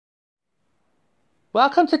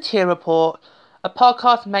Welcome to Tier Report, a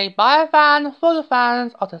podcast made by a fan for the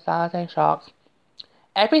fans of the San Jose Sharks.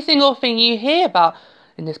 Every single thing you hear about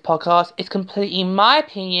in this podcast is completely my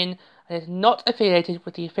opinion and is not affiliated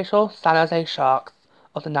with the official San Jose Sharks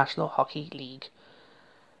of the National Hockey League.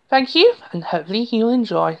 Thank you, and hopefully you'll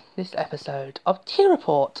enjoy this episode of Tier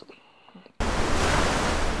Report.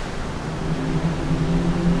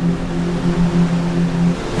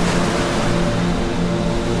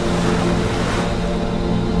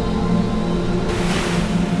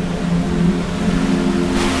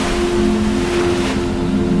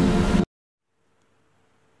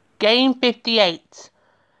 Game 58.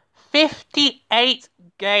 58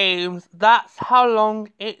 games. That's how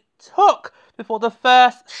long it took before the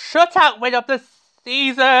first shutout win of the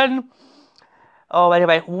season.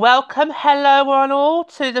 Anyway, welcome, hello one all,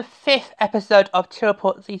 to the 5th episode of Tier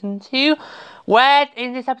Report Season 2, where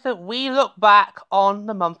in this episode we look back on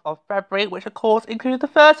the month of February, which of course included the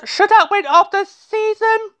first shutout win of the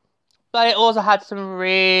season, but it also had some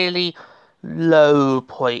really low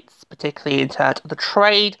points, particularly in terms of the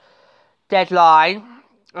trade deadline,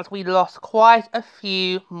 as we lost quite a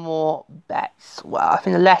few more bets. Well, I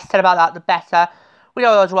think the less said about that, the better. We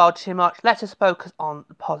don't dwell too much. Let's just focus on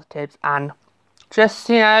the positives and just,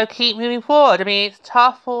 keep moving forward. I mean, it's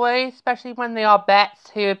tough always, especially when they are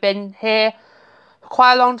bets who have been here for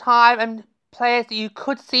quite a long time and players that you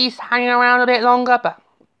could see hanging around a bit longer, but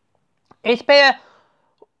it's been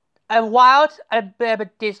a wild and a bit of a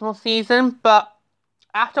dismal season, but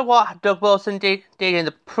after what Doug Wilson did in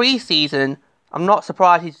the pre-season, I'm not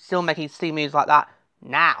surprised he's still making silly moves like that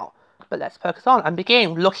now. But let's focus on and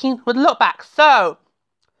begin looking with a look back. So,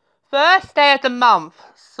 first day of the month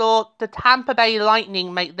saw the Tampa Bay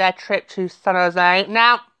Lightning make their trip to San Jose.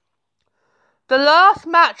 Now, the last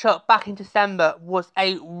matchup back in December was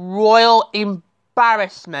a royal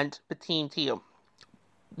embarrassment between teams.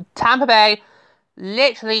 Tampa Bay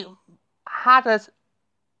literally had us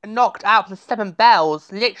knocked out for the 7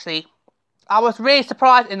 bells, literally. I was really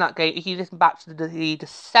surprised in that game, if you listen back to the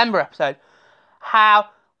December episode, how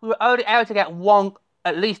we were only able to get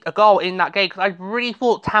at least a goal in that game, because I really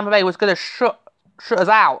thought Tampa Bay was going to shut us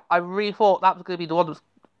out. I really thought that was going to be the one that was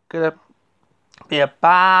going to be a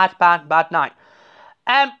bad night.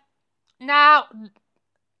 Tampa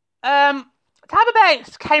Bay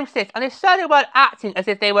came to this, and they certainly weren't acting as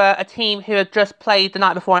if they were a team who had just played the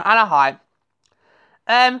night before in Anaheim.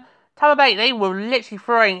 Tampa Bay, they were literally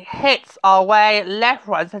throwing hits our way, left,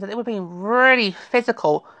 right, and centre. They were being really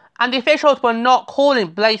physical. And the officials were not calling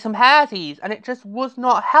blatant penalties. And it just was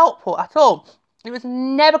not helpful at all. It was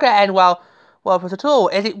never going to end well for us at all.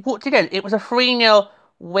 It didn't. It was a 3-0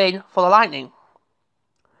 win for the Lightning.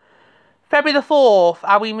 February the 4th,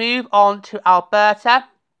 and we move on to Alberta.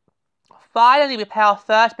 Finally, we play our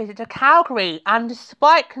first visit to Calgary. And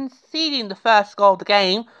despite conceding the first goal of the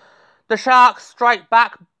game, the Sharks strike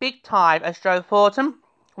back big time as Joe Thornton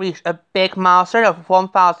reached a big milestone of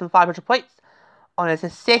 1,500 points on his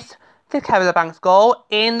assist to Kevin Labank's goal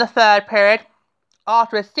in the third period,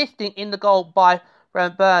 after assisting in the goal by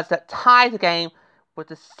Brent Burns that tied the game, with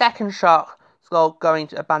the second Sharks goal going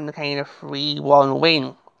to Evander Kane a 3-1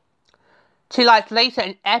 win. 2 nights later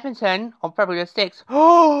in Edmonton on February the 6th,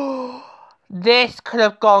 this could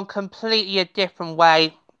have gone completely a different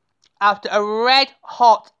way. After a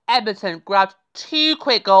red-hot Edmonton grabbed 2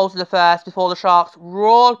 quick goals in the first before the Sharks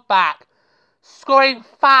roared back, scoring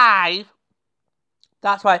 5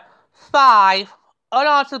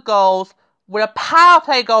 unanswered goals with a power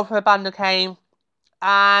play goal from Evander Kane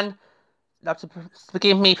and,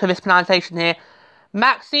 forgive me for mispronunciation here,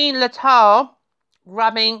 Maxime Latour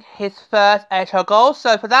grabbing his first NHL goal.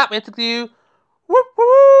 So for that we have to do whoop.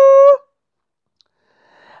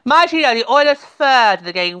 Mind you, the Oilers' third of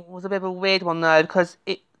the game was a bit of a weird one though, because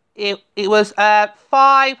it was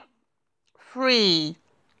 5-3,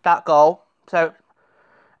 that goal. So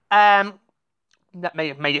that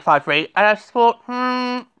made it 5-3. And I just thought,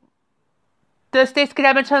 does this give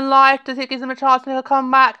Edmonton life? Does it give them a chance to make a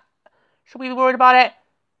comeback? Should we be worried about it?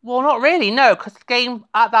 Well, not really, no, because the game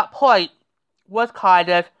at that point was kind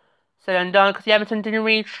of said and done, because the Edmonton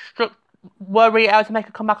were really able to make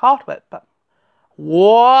a comeback after it. But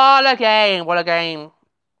what a game.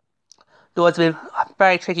 There was been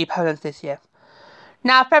very tricky opponents this year.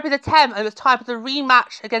 Now, February the 10th, it was time for the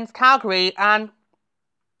rematch against Calgary, and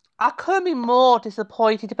I couldn't be more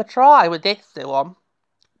disappointed if I try with this one.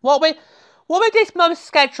 What with this month's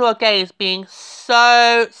schedule of games being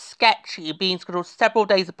so sketchy, being scheduled several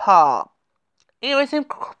days apart, it was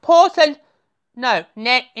important,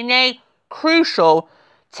 crucial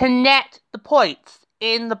to net the points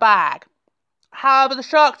in the bag. However, the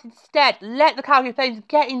Sharks instead let the Calgary Flames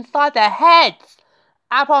get inside their heads.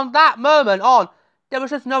 And from that moment on, there was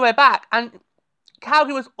just no way back. And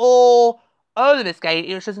Calgary was all over this game.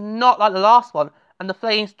 It was just not like the last one. And the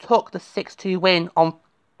Flames took the 6-2 win on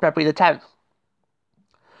February the 10th.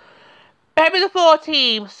 February the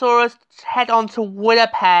 14th saw us head on to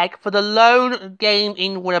Winnipeg for the lone game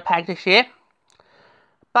in Winnipeg this year.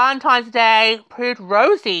 Valentine's Day proved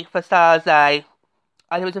rosy for Thursday.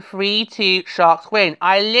 And it was a 3-2 Sharks win.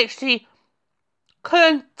 I literally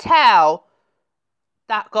couldn't tell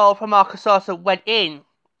that goal from Marcus Sosa went in.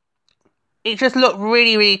 It just looked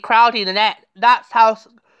really, really crowded in the net. That's how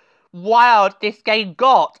wild this game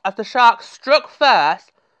got, as the Sharks struck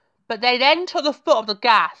first, but they then took the foot off the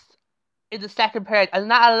gas in the second period,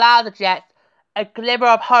 and that allowed the Jets a glimmer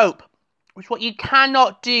of hope, which is what you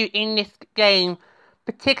cannot do in this game,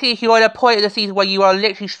 particularly if you're at a point of the season where you are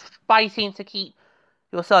literally fighting to keep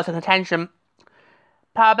yourself in contention.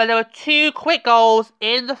 However, there were 2 quick goals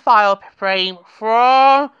in the final frame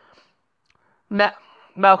from Melker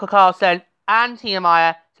Karlsson and Tina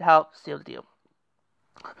Meyer to help seal the deal.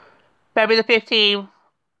 February the 15th,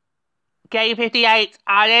 game 58,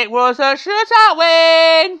 and it was a shootout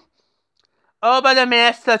win over the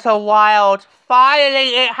Minnesota Wild. Finally,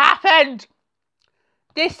 it happened!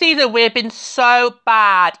 This season, we've been so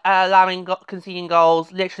bad at conceding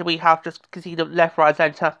goals. Literally, we have just conceded left, right,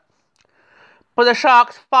 centre. But the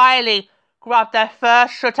Sharks finally grabbed their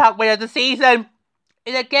first shutout win of the season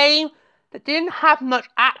in a game that didn't have much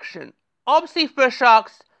action. Obviously, for the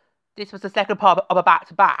Sharks, this was the second part of a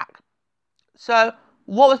back-to-back. So,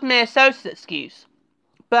 what was Minnesota's excuse?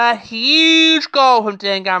 But a huge goal from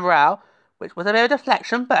Dylan Gambrell, which was a bit of a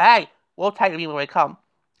deflection, but hey, we'll take them when they come.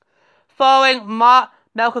 Following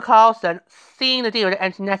Melker Karlsson, seeing the deal with the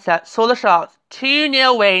empty netter, saw the Sharks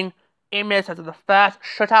 2-0 win in Minnesota, the first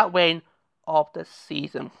shutout win of the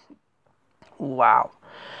season. Wow.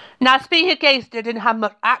 Now, speaking of games that didn't have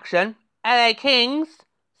much action, LA Kings,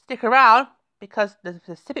 stick around because the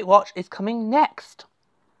Pacific Watch is coming next.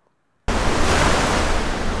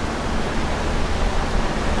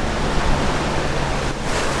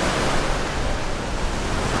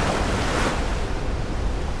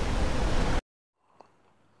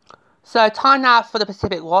 So, time now for the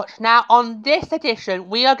Pacific Watch. Now, on this edition,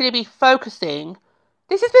 we are going to be focusing...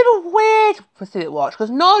 This has been a weird Pacific Watch, because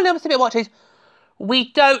normally on Pacific Watches,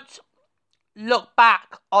 we don't look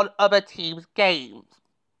back on other teams' games.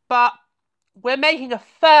 But we're making a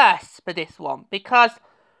first for this one, because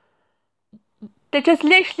they just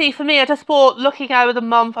literally, for me, I just thought, looking over the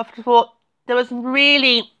month, I just thought there was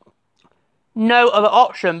really no other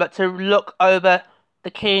option but to look over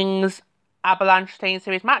the Kings Avalanche Stadium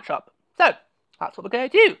Series matchup. So, that's what we're going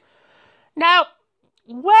to do. Now,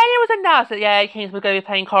 when it was announced that the LA Kings were going to be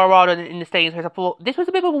playing Colorado in the Stadium Series, I thought this was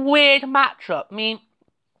a bit of a weird matchup. I mean,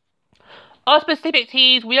 us Pacific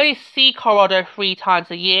teams, we only see Colorado 3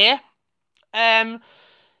 times a year. You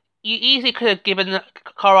easily could have given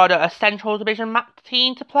Colorado a Central Division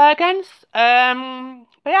team to play against. But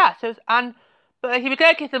yeah, but if you were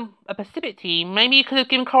going to give them a Pacific team, maybe you could have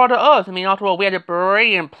given Colorado us. I mean, after all, we had a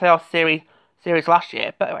brilliant playoff series last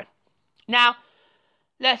year. But anyway, now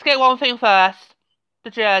let's get one thing first: the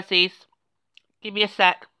jerseys. Give me a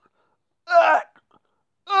sec.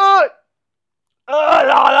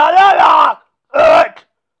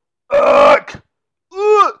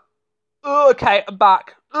 Okay, I'm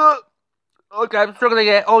back. Okay, I'm struggling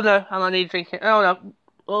here. Oh no, I need to drink it. Oh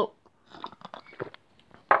no.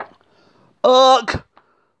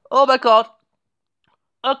 Oh my god.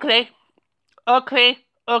 Ugly.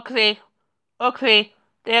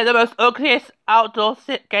 They're the most ugliest outdoor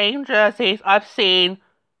game jerseys I've seen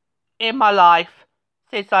in my life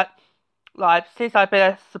since I've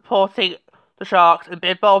been supporting the Sharks and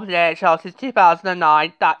been involved in the NHL since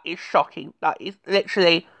 2009. That is shocking. That is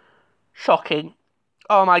literally shocking.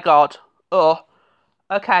 Oh my god. Oh.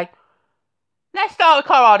 Okay. Let's start with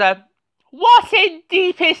Colorado. What in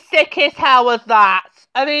deepest, sickest hell was that?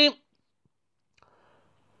 I mean,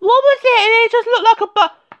 what was it?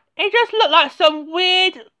 It just looked like some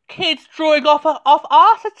weird kids drawing off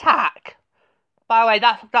Art Attack. By the way,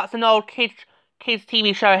 that's an old kids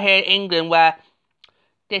TV show here in England where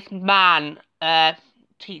this man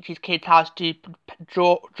teaches kids how to do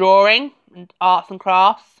drawing and arts and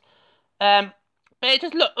crafts. But it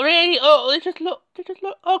just looked really it just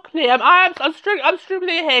looked ugly. I'm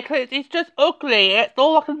struggling here because it's just ugly. It's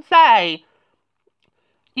all I can say.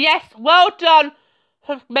 Yes, well done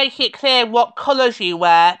for making it clear what colours you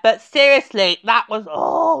wear, but seriously, that was,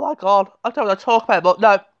 oh my god, I don't want to talk about it, but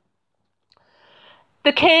no.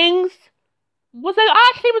 The Kings was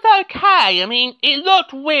okay. I mean, it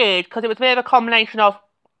looked weird because it was a bit of a combination of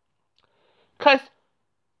because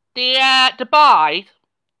the bide,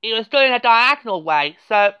 it was done in a diagonal way,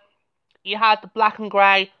 so you had the black and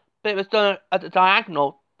grey, but it was done at the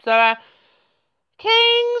diagonal. So,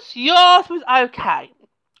 Kings, yours was okay.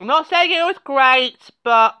 I'm not saying it was great,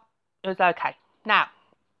 but it was okay. Now,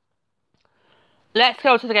 let's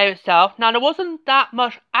go to the game itself. Now, there wasn't that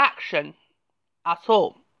much action at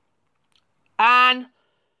all. And,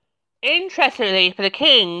 interestingly, for the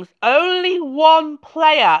Kings, only one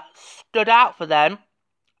player stood out for them.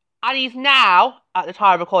 And he's now, at the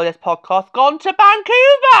time of recording this podcast, gone to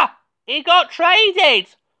Vancouver! He got traded!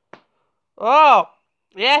 Oh,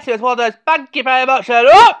 yes, it was one of those, thank you very much, and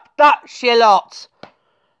up that shillot!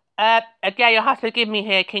 Again, you'll have to forgive me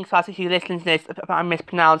here, King's Class, if you listen to this, if I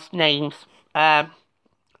mispronounced names. Okay,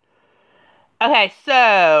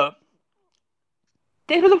 so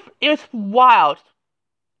it was wild.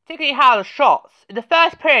 Particularly how the shots. In the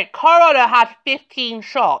first period, Colorado had 15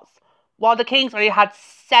 shots, while the Kings only had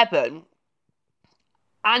 7.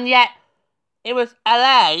 And yet, it was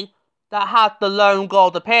LA that had the lone goal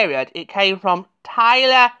of the period. It came from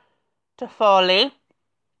Tyler Toffoli.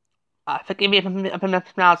 Forgive me if I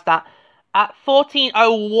mispronounced that. At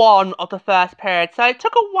 14:01 of the first period. So it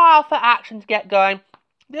took a while for action to get going.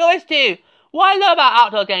 They always do. What I love about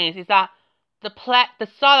outdoor games is that the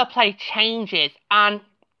style of play changes, and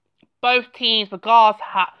both teams, regardless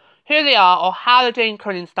of who they are or how they're doing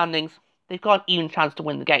current standings, they've got an even chance to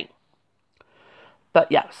win the game.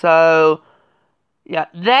 But yeah, so yeah.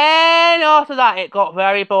 Then after that, it got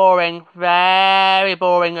very boring, very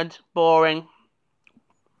boring and boring.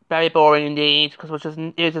 Very boring indeed, because it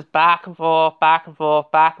was just back and forth, back and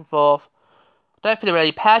forth, back and forth. I don't think there were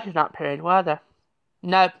any penalties in that period, were there?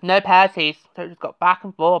 No penalties. So it just got back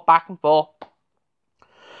and forth, back and forth.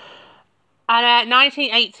 And at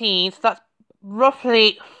 1918, so that's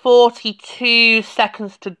roughly 42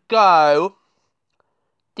 seconds to go,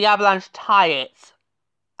 the Avalanche tie it.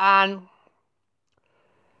 And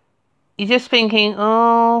you're just thinking,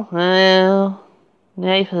 oh, well,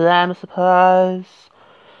 maybe for them, I suppose.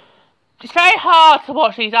 It's very hard to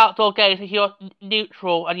watch these outdoor games if you're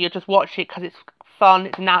neutral and you just watch it because it's fun,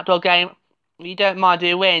 it's an outdoor game, you don't mind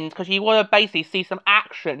who wins, because you want to basically see some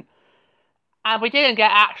action. And we didn't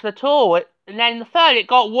get action at all. And then in the third, it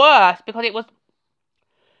got worse because it was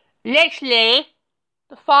literally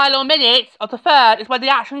the final minutes of the third is when the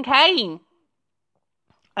action came.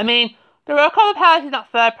 I mean, there were a couple of penalties in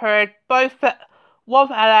that third period, one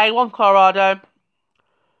for LA, one for Colorado,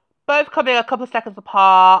 both coming a couple of seconds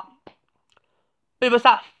apart. But it was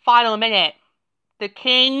that final minute. The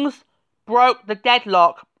Kings broke the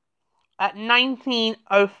deadlock at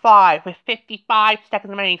 19:05 with 55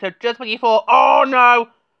 seconds remaining. So just when you thought, oh no,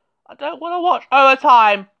 I don't want to watch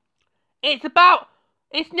overtime. It's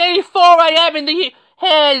nearly 4 a.m. here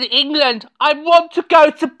in England. I want to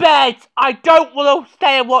go to bed. I don't want to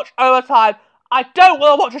stay and watch overtime. I don't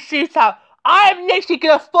want to watch a shootout. I am literally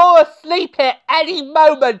going to fall asleep here any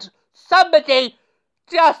moment. Somebody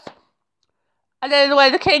just... And then the way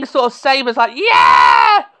the Kings sort of say was like,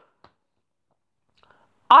 yeah!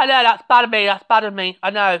 I know, that's bad of me, I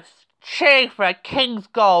know. Cheering for a Kings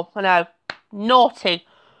goal, I know. Naughty.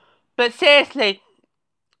 But seriously,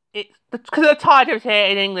 because of the time it was here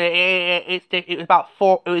in England, it was about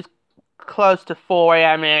 4, it was close to 4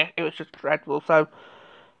 a.m. here. It was just dreadful, so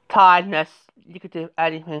tiredness, you could do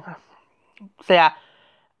anything. So yeah.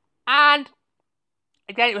 And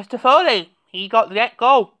again, it was Toffoli. He got the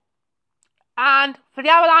goal. And for the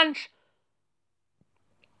Avalanche,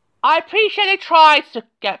 I appreciate they tried to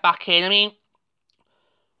get back in. I mean,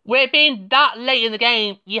 with it being that late in the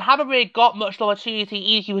game, you haven't really got much opportunity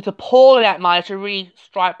either you to pull the netminder to really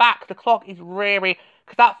strike back. The clock is really...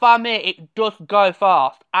 Because that 5 minute, it does go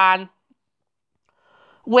fast. And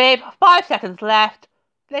with 5 seconds left,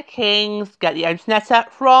 the Kings get the empty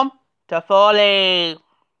netter from Toffoli.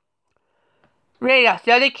 Really, that's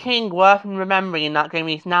the only King worth remembering in that game.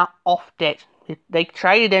 He's now offed it. They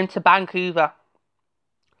traded him to Vancouver.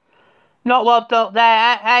 Not well built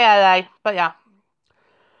there, hey LA, but yeah.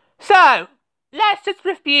 So, let's just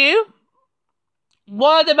review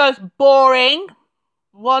one of the most boring,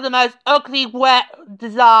 one of the most ugly, wet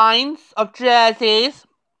designs of jerseys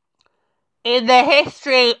in the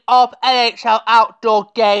history of NHL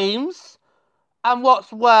outdoor games. And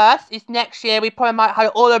what's worse is next year we probably might have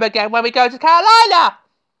it all over again when we go to Carolina.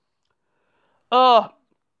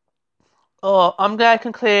 I'm going to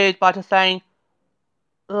conclude by just saying,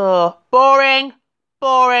 boring,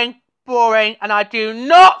 and I do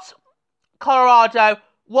not, Colorado,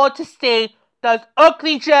 want to see those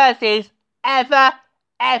ugly jerseys ever,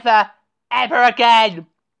 ever, ever again.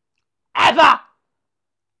 Ever!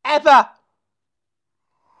 Ever!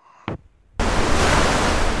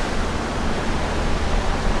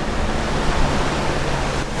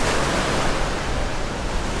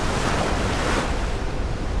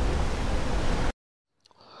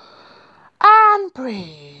 And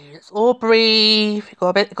breathe. Let's all breathe.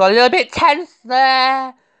 Got a little bit tense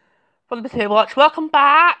there. From the Pacific Watch, welcome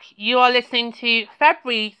back. You are listening to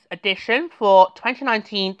February's edition for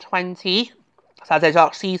 2019-20 Saturday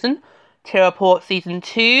Dark Season, Tier Report Season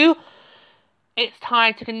 2. It's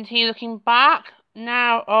time to continue looking back.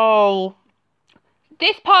 Now,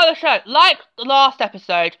 this part of the show, like the last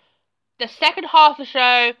episode, the second half of the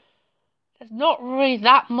show, there's not really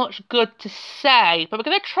that much good to say, but we're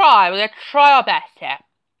going to try our best here.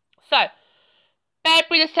 So,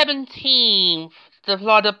 February the 17th, the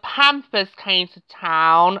Florida Panthers came to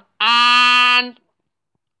town, and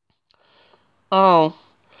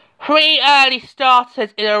 3 early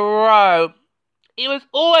starters in a row. It was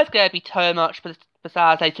always going to be too much for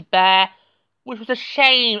Saturday to bear, which was a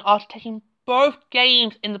shame after taking both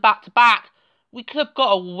games in the back-to-back. We could have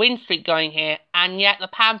got a win streak going here, and yet the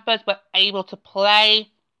Panthers were able to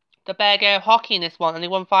play the bear game of hockey in this one, and they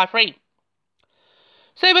won 5-3.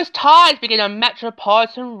 So it was time to begin a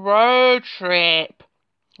Metropolitan road trip.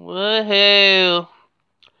 Woohoo!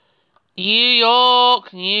 New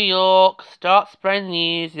York, start spreading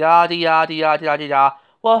news, yada yada yada yada yada.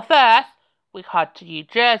 Well, first, we head to New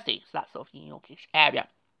Jersey, so that's sort of New Yorkish area.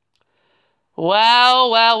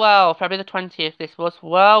 Well, February the 20th this was.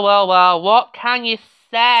 Well, what can you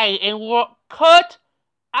say in what could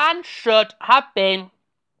and should have been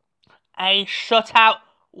a shutout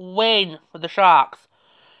win for the Sharks?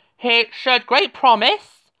 It showed great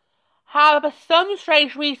promise. However, for some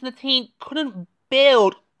strange reason, the team couldn't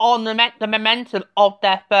build on the momentum of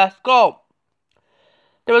their first goal.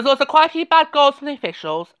 There was also quite a few bad goals from the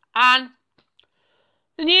officials, and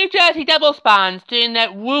the New Jersey Devils fans doing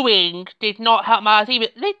their wooing did not help matters either.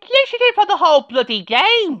 They literally did for the whole bloody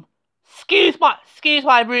game. Excuse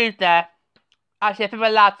my rude there. Actually, if I'm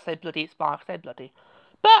allowed to say bloody, it's fine. I say bloody.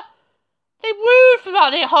 But they wooed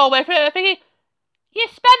throughout the whole way through. I'm thinking, you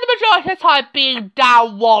spend the majority of the time being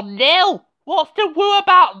down 1-0. What's to woo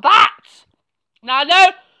about that? Now, I know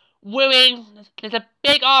wooing, there's a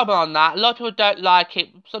big argument on that. A lot of people don't like it.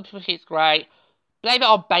 Some people think it's great. Blame it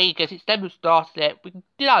on Vegas. It's them who started it. We did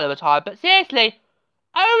that over time. But seriously,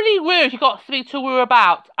 only woo if you got something to woo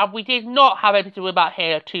about. And we did not have anything to woo about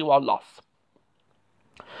here. A 2-1 loss.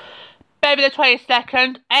 February the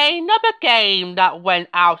 22nd, another game that went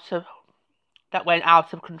out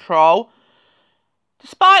of control.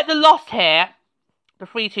 Despite the loss here, the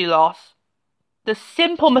 3-2 loss, the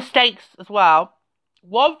simple mistakes as well.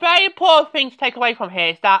 One very important thing to take away from here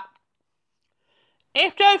is that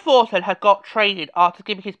if Joe Thornton had got traded after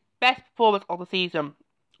giving his best performance of the season,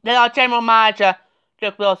 then our general manager,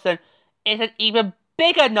 Doug Wilson, is an even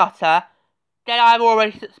bigger nutter than I've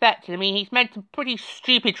already suspected. I mean, he's made some pretty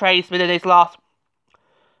stupid trades within his last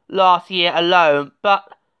year alone,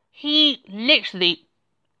 but he literally,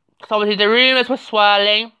 so obviously the rumours were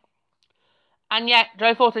swirling, and yet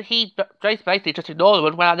Joe Thornton, he basically just ignored them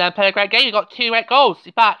and went out there and played a great game. He got 2 great goals.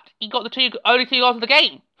 In fact, he got the only 2 goals of the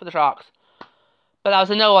game for the Sharks. But that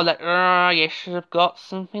was another one that, you should have got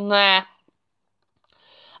something there.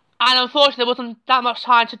 And unfortunately, there wasn't that much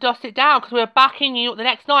time to dust it down because we were back in New York the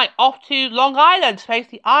next night, off to Long Island to face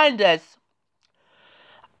the Islanders.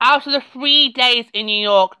 Out of the 3 days in New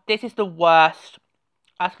York, this is the worst.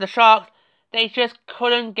 As for the Sharks, they just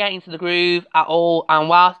couldn't get into the groove at all. And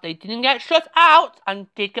whilst they didn't get shut out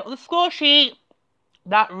and did get on the score sheet,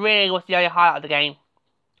 that really was the only highlight of the game.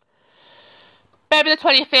 February the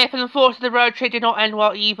 25th, and unfortunately the road trip did not end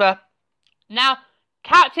well either. Now,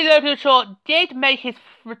 Captain Logan Shaw did make his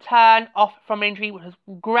return off from injury, which was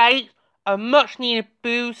great. A much needed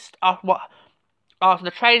boost after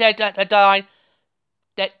the trade deadline.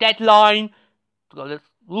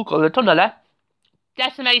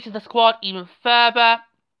 Decimated the squad even further.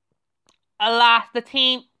 Alas, the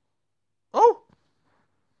team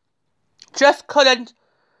just couldn't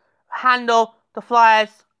handle the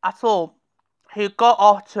Flyers at all, who got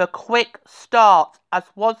off to a quick start as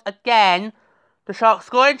once again the Sharks'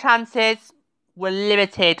 scoring chances were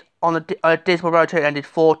limited on a dismal road trip and ended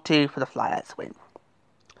 4-2 for the Flyers win.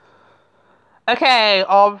 Okay,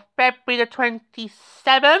 on February the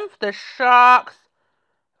 27th, the Sharks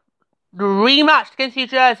rematched against New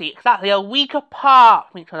Jersey, exactly a week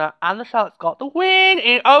apart from each other, and the Sharks got the win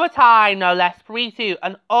in overtime, no less, 3-2,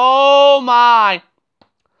 and oh my,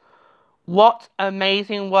 what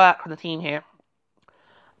amazing work from the team here.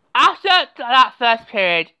 After that first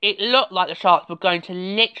period, it looked like the Sharks were going to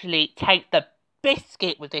literally take the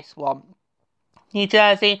biscuit with this one. New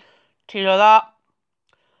Jersey, 2-0 up.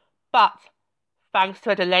 But, thanks to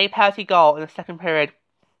a delayed penalty goal in the second period,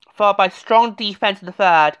 followed by strong defence in the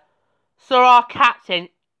third, saw our captain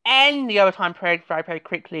end the overtime period very, very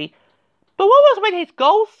quickly. But what was with his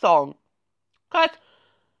goal song? Because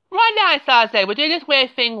right now it's Thursday, we're doing this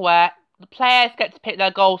weird thing where the players get to pick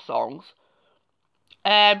their goal songs.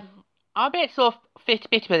 I'm a bit sort of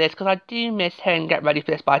 50-50 with this because I do miss hearing Get Ready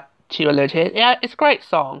for This by Too Unlimited. Yeah, it's a great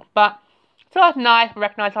song, but it's always nice to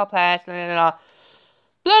recognise our players.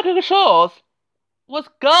 Bloke Who Shores was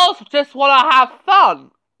girls just want to have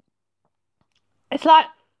fun. It's like,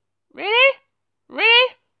 really?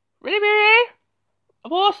 Really? Really, really?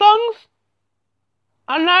 Of all the songs?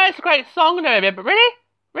 I know it's a great song and everything, but really?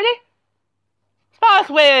 Really? As far as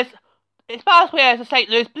weird as the St.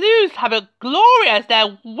 Louis Blues have a Glory as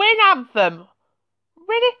their win anthem.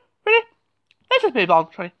 Really? Really? Let's just move on,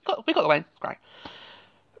 shall we? We got the win. It's great.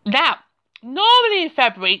 Now, normally in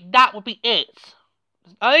February, that would be it.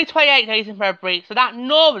 There's only 28 days in February, so that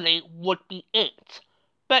normally would be it.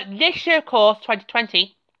 But this year, of course,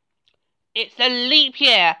 2020, it's a leap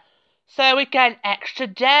year, so we get an extra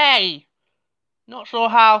day. Not sure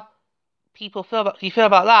how you feel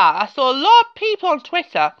about that. I saw a lot of people on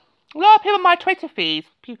Twitter, a lot of people on my Twitter feeds,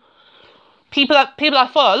 people I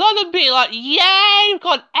follow, a lot of them being like, yay, we've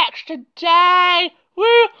got an extra day,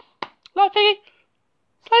 woo! Like thinking,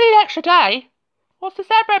 it's only an extra day. What's to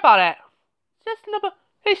celebrate about it?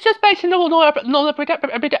 It's just basically normal every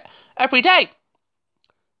day.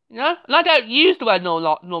 You know? And I don't use the word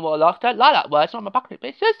normal a lot. I don't like that word. It's not my bucket, but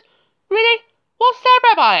it's just, really? What's to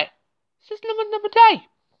celebrate about it? It's just another day.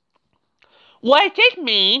 What it did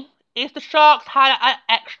mean is the Sharks had an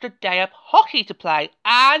extra day of hockey to play,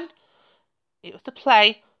 and it was to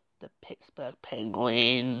play the Pittsburgh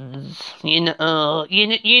Penguins. You know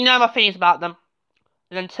my feelings about them.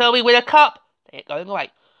 And until we win a cup, they ain't going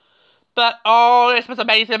away. But, oh, this was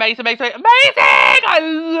amazing. I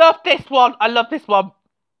love this one.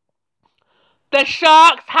 The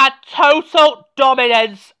Sharks had total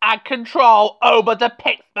dominance and control over the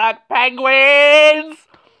Pittsburgh Penguins.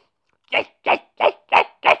 Yes.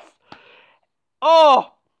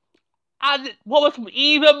 Oh, and what was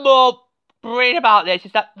even more brilliant about this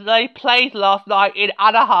is that they played last night in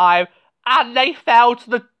Anaheim and they fell to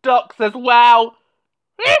the Ducks as well.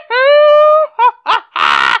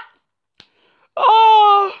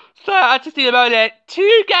 Oh, so I just need a moment.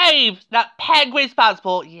 2 games that Penguins fans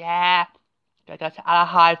thought, yeah, gonna go to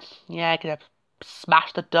Anaheim, yeah, gonna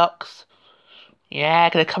smash the Ducks, yeah,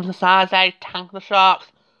 gonna come to San Jose, tank the Sharks.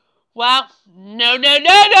 Well, no. No.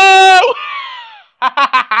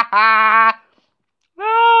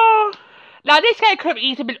 Now this game could have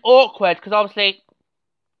easily been awkward because obviously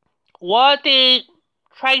one of the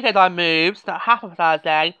trade deadline moves that happened for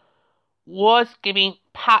Thursday was giving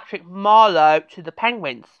Patrick Marleau to the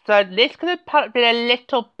Penguins. So this could have been a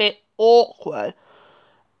little bit awkward.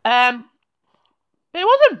 But it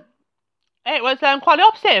wasn't. It was quite the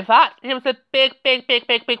opposite, in fact. It was a big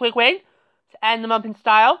win to end the month in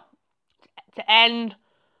style. To end,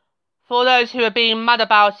 for those who are being mad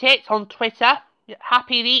about it on Twitter,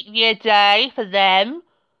 happy Leap Year Day for them.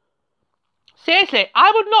 Seriously,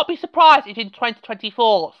 I would not be surprised if in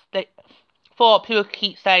 2024 people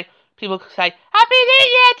could say, Happy Leap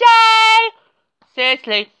Year Day!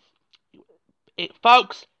 Seriously,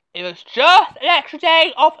 folks, it was just an extra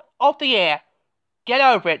day of the year. Get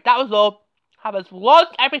over it. That was all. Happens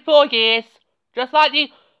once every 4 years, just like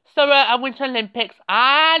the Summer and Winter Olympics,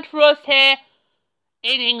 and for us here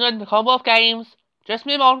in England, the Commonwealth Games. Just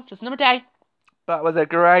move on, just another day. But it was a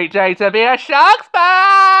great day to be a Sharks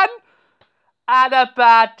fan! And a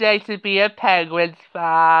bad day to be a Penguins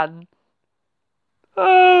fan.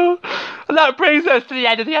 Oh, and that brings us to the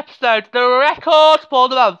end of the episode. The record for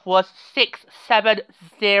the month was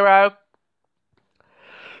 6-7-0.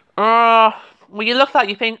 When you look at that,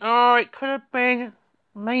 you think, it could have been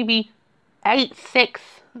maybe 8-6-0.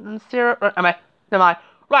 Never mind.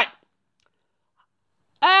 Right.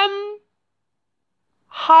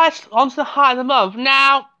 On to the high of the month.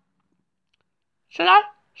 Now, should I?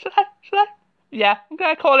 Yeah, I'm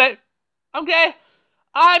gonna call it.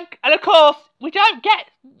 And of course, we don't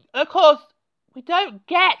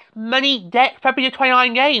get many February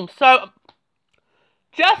 29 games. So,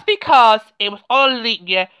 just because it was on a leap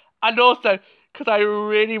year, and also because I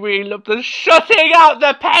really love the shutting out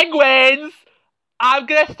the Penguins, I'm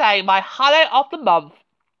gonna say my highlight of the month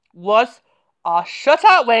was our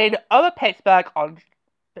shutout win over Pittsburgh on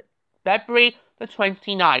February the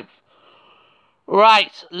 29th.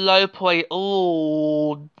 Right, low point.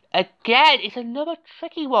 Ooh, again, it's another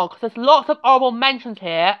tricky one because there's lots of honorable mentions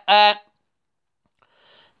here.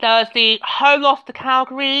 There's the home loss to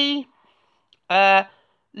Calgary,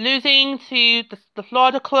 losing to the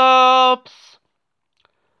Florida clubs,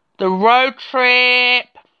 the road trip.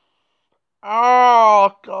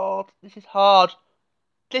 Oh god, this is hard.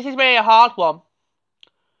 This is really a hard one.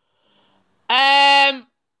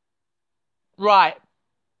 Right.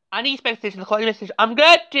 I need to make this decision. I'm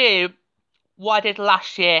gonna do what I did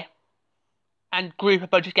last year and group a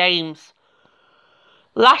bunch of games.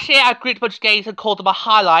 Last year I grouped a bunch of games and called them a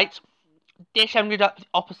highlight. This year I'm gonna do the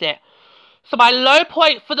opposite. So my low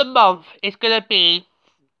point for the month is gonna be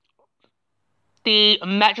the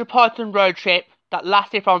Metropolitan road trip that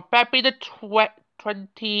lasted from February the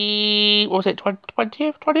 20th. What was it?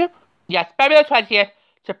 20th? Yes, February the 20th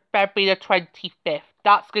to February the 25th.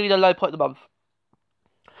 That's gonna be the low point of the month.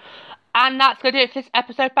 And that's going to do it for this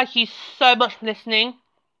episode. Thank you so much for listening.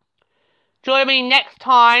 Join me next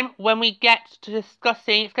time when we get to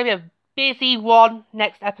discussing. It's going to be a busy one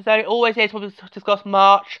next episode. It always is when we discuss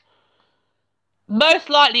March. Most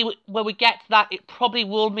likely when we get to that, it probably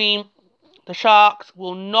will mean the Sharks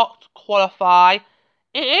will not qualify.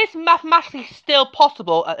 It is mathematically still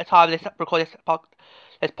possible at the time of this recording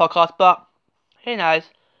this podcast, but who knows.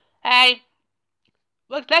 Hey,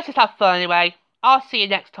 let's just have fun anyway. I'll see you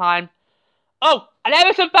next time. Oh, and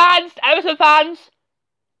Everton fans,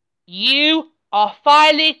 you are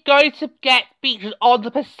finally going to get featured on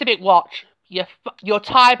the Pacific Watch. Your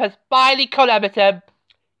time has finally come, Everton.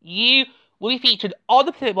 You will be featured on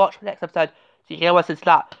the Pacific Watch for the next episode. So you can listen to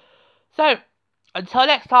that. So, until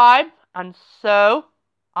next time, and so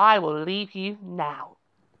I will leave you now.